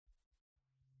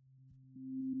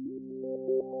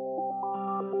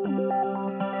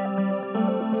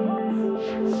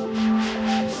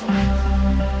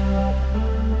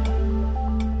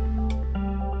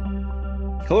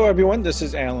Hello, everyone. This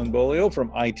is Alan Bolio from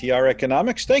ITR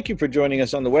Economics. Thank you for joining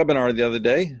us on the webinar the other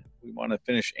day. We want to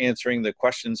finish answering the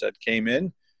questions that came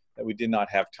in that we did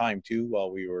not have time to while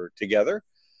we were together.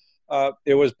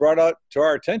 It was brought out to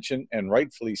our attention, and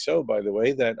rightfully so, by the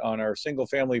way, that on our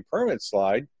single-family permit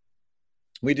slide,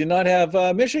 we did not have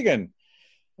Michigan.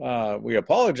 We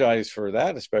apologize for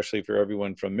that, especially for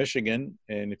everyone from Michigan.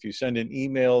 And if you send an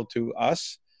email to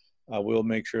us, we'll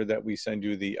make sure that we send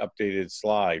you the updated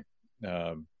slide.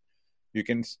 You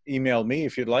can email me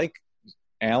if you'd like,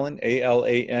 Alan,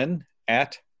 A-L-A-N,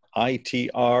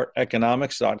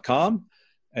 @itreconomics.com,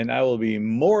 and I will be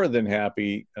more than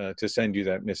happy to send you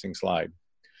that missing slide.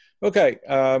 Okay,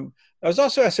 I was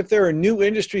also asked if there are new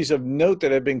industries of note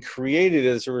that have been created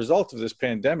as a result of this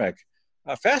pandemic.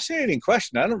 A fascinating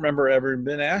question. I don't remember ever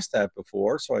been asked that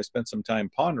before, so I spent some time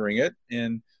pondering it,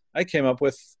 and I came up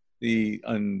with the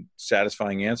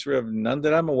unsatisfying answer of none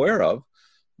that I'm aware of.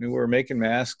 I mean, we were making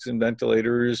masks and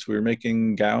ventilators, we were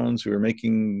making gowns, we were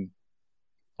making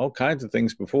all kinds of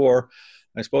things before.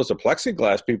 I suppose the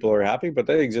plexiglass people are happy, but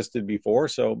they existed before,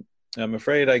 so I'm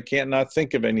afraid I can't not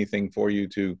think of anything for you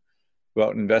to go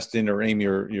out and invest in or aim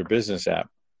your business at.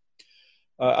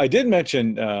 I did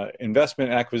mention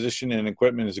investment, acquisition, and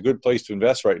equipment is a good place to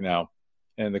invest right now.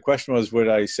 And the question was, would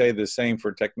I say the same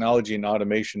for technology and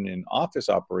automation in office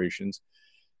operations?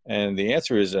 And the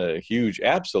answer is a huge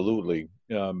absolutely.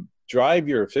 Drive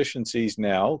your efficiencies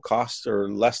now. Costs are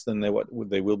less than what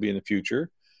they will be in the future.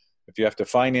 If you have to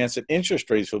finance it, interest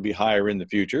rates will be higher in the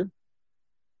future.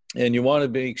 And you want to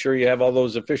make sure you have all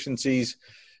those efficiencies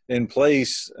in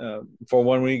place for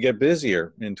when we get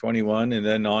busier in 21 and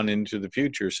then on into the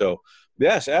future. So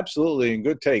yes, absolutely, and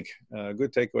good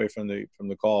takeaway from the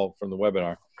call, from the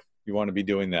webinar. You want to be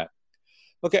doing that.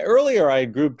 Okay, earlier I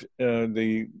grouped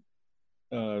the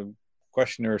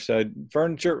questioner said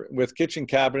furniture with kitchen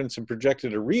cabinets and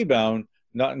projected a rebound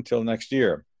not until next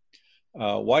year.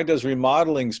 Why does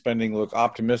remodeling spending look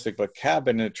optimistic, but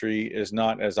cabinetry is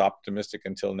not as optimistic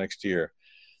until next year?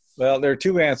 Well, there are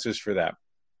two answers for that.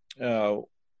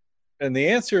 And the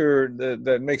answer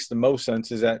that makes the most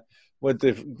sense is that what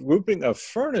the grouping of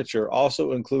furniture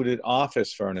also included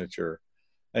office furniture.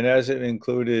 And as it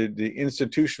included the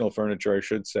institutional furniture, I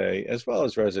should say, as well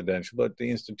as residential, but the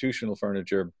institutional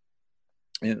furniture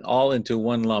and all into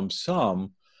one lump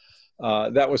sum,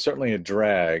 that was certainly a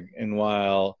drag. And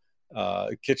while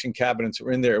kitchen cabinets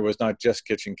were in there, it was not just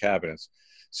kitchen cabinets.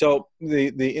 So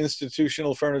the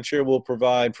institutional furniture will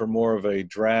provide for more of a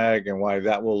drag, and why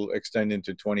that will extend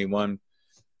into 21.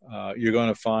 You're going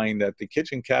to find that the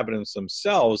kitchen cabinets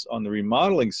themselves on the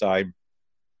remodeling side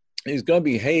is going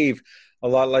to behave a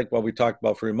lot like what we talked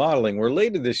about for remodeling, where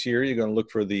later this year, you're going to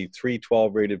look for the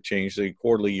 3/12 rate of change, the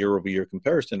quarterly year-over-year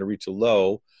comparison to reach a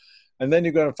low. And then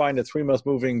you're going to find a 3-month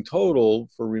moving total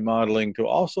for remodeling to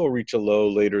also reach a low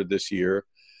later this year.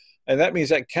 And that means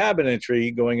that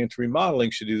cabinetry going into remodeling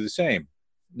should do the same.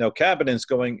 Now, cabinets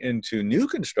going into new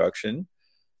construction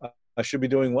should be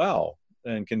doing well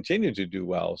and continue to do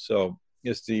well. So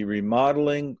it's the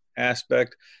remodeling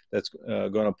aspect that's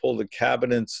going to pull the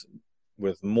cabinets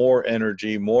with more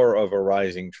energy, more of a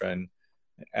rising trend.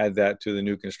 Add that to the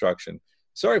new construction.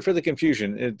 Sorry for the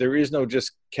confusion. There is no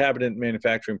just cabinet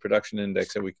manufacturing production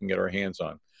index that we can get our hands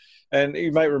on. And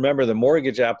you might remember the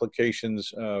mortgage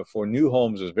applications for new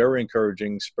homes was very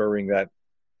encouraging, spurring that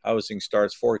housing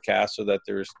starts forecast so that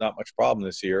there's not much problem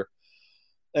this year.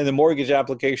 And the mortgage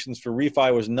applications for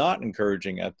refi was not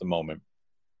encouraging at the moment,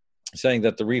 saying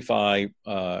that the refi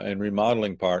and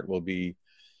remodeling part will be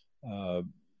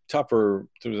tougher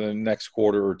through the next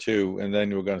quarter or two, and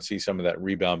then we're going to see some of that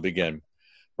rebound begin.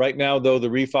 Right now, though, the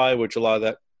refi, which a lot of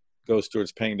that goes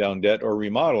towards paying down debt or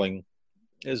remodeling,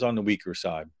 is on the weaker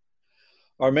side.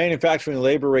 Are manufacturing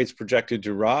labor rates projected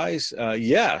to rise?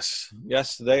 Yes,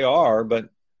 they are, but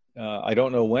I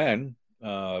don't know when,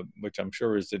 which I'm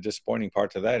sure is the disappointing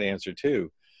part to that answer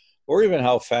too, or even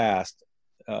how fast.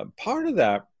 Part of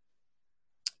that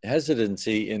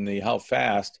hesitancy in the how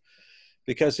fast,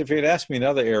 because if you'd asked me in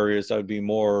other areas, I'd be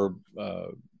more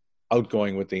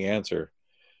outgoing with the answer,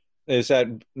 is that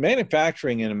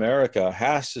manufacturing in America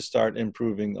has to start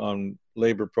improving on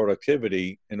labor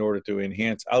productivity in order to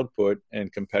enhance output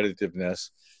and competitiveness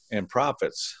and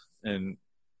profits and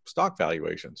stock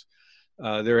valuations.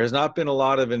 There has not been a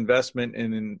lot of investment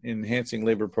in enhancing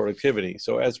labor productivity.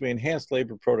 So as we enhance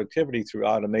labor productivity through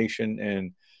automation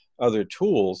and other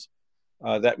tools,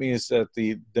 that means that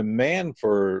the demand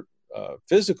for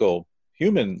physical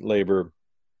human labor,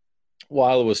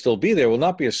 while it will still be there, will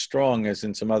not be as strong as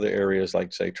in some other areas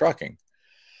like, say, trucking.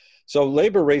 So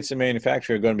labor rates in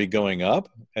manufacturing are going to be going up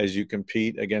as you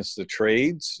compete against the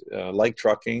trades like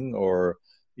trucking or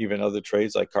even other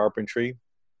trades like carpentry.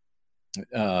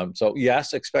 So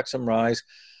yes, expect some rise,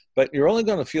 but you're only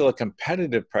going to feel a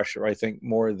competitive pressure, I think,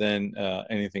 more than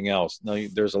anything else. Now,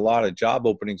 there's a lot of job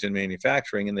openings in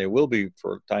manufacturing, and there will be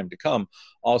for time to come,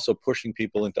 also pushing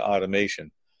people into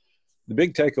automation. The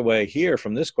big takeaway here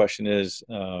from this question is,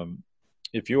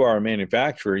 if you are a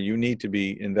manufacturer, you need to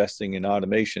be investing in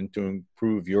automation to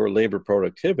improve your labor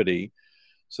productivity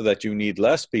so that you need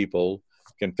less people,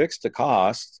 can fix the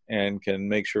cost, and can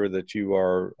make sure that you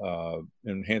are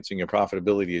enhancing your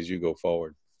profitability as you go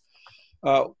forward.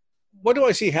 What do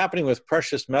I see happening with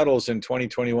precious metals in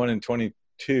 2021 and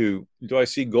 22? Do I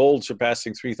see gold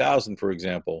surpassing 3,000, for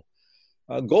example?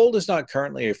 Gold is not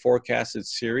currently a forecasted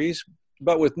series,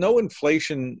 but with no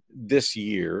inflation this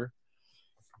year,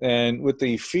 and with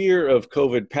the fear of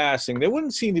COVID passing, there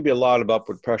wouldn't seem to be a lot of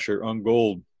upward pressure on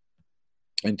gold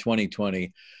in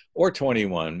 2020 or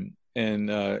 21.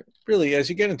 And really, as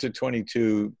you get into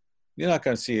 22, you're not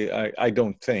going to see, I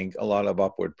don't think, a lot of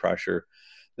upward pressure.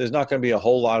 There's not going to be a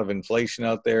whole lot of inflation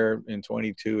out there in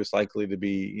 22. It's likely to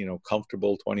be,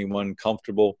 comfortable, 21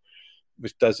 comfortable,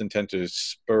 which doesn't tend to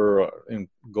spur in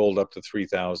gold up to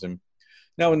 3,000.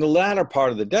 Now, in the latter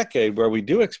part of the decade, where we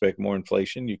do expect more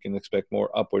inflation, you can expect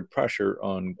more upward pressure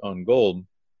on gold.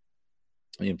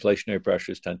 The inflationary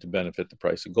pressures tend to benefit the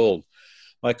price of gold.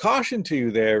 My caution to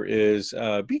you there is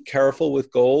be careful with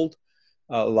gold.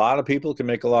 A lot of people can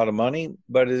make a lot of money,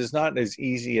 but it is not as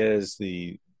easy as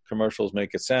the commercials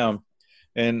make it sound.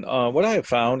 And what I have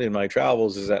found in my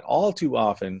travels is that all too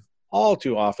often,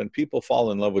 people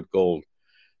fall in love with gold.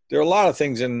 There are a lot of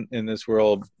things in this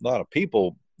world, a lot of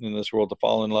people in this world to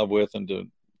fall in love with, and a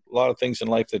lot of things in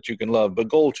life that you can love, but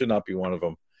gold should not be one of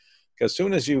them. Because as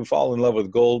soon as you fall in love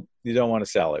with gold, you don't want to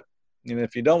sell it. And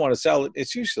if you don't want to sell it,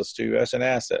 it's useless to you as an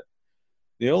asset.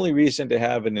 The only reason to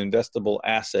have an investable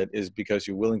asset is because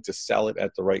you're willing to sell it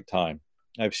at the right time.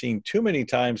 I've seen too many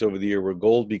times over the year where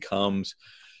gold becomes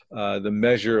the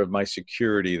measure of my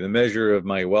security, the measure of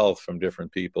my wealth from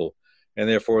different people. And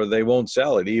therefore, they won't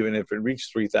sell it, even if it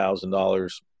reached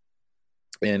 $3,000.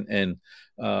 And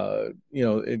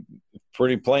it's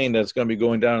pretty plain that it's going to be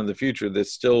going down in the future.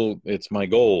 It's my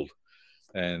gold,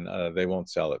 and they won't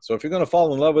sell it. So if you're going to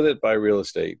fall in love with it, buy real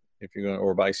estate. If you're going to,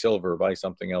 or buy silver, or buy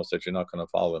something else that you're not going to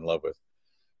fall in love with.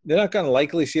 They're not going to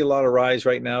likely see a lot of rise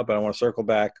right now, but I want to circle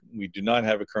back. We do not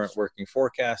have a current working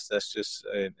forecast. That's just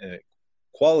a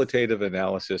qualitative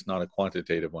analysis, not a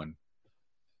quantitative one.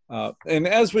 And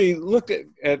as we look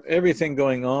at everything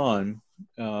going on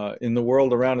in the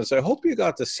world around us, I hope you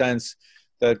got the sense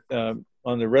that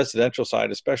on the residential side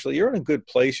especially, you're in a good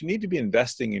place. You need to be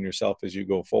investing in yourself as you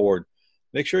go forward.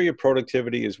 Make sure your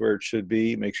productivity is where it should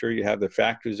be. Make sure you have the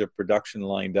factors of production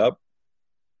lined up.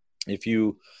 If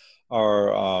you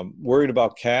are worried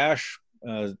about cash,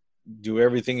 do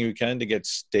everything you can to get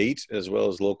state as well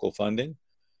as local funding.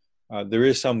 There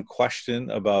is some question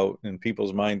about in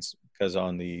people's minds, because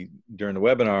during the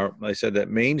webinar, I said that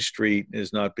Main Street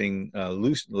is not being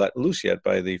let loose yet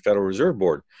by the Federal Reserve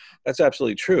Board. That's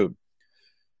absolutely true.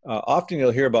 Often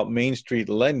you'll hear about Main Street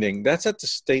lending. That's at the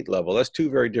state level. That's two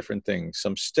very different things.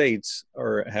 Some states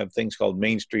have things called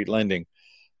Main Street lending.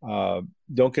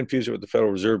 Don't confuse it with the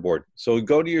Federal Reserve Board. So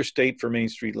go to your state for Main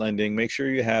Street lending. Make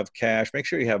sure you have cash. Make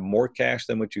sure you have more cash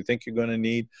than what you think you're going to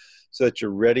need so that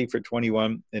you're ready for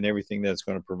 21 and everything that's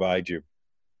going to provide you.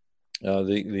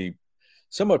 The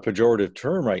somewhat pejorative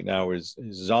term right now is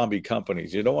zombie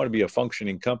companies. You don't want to be a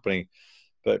functioning company,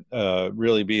 but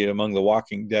really be among the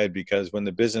walking dead, because when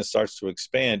the business starts to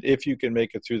expand, if you can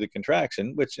make it through the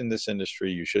contraction, which in this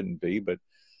industry you shouldn't be, but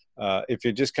if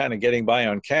you're just kind of getting by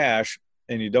on cash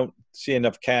and you don't see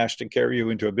enough cash to carry you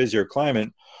into a busier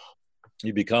climate,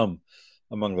 you become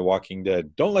among the walking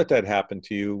dead. Don't let that happen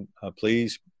to you,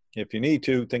 please. If you need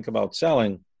to, think about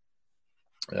selling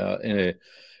in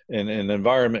an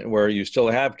environment where you still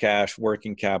have cash,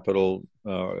 working capital,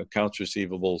 accounts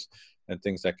receivables, and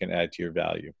things that can add to your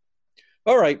value.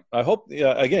 All right. I hope,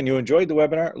 again, you enjoyed the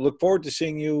webinar. Look forward to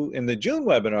seeing you in the June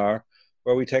webinar,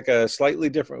 where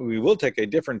we will take a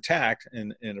different tack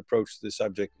and approach the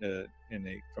subject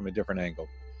from a different angle.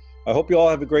 I hope you all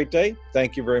have a great day.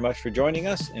 Thank you very much for joining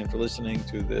us and for listening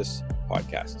to this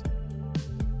podcast.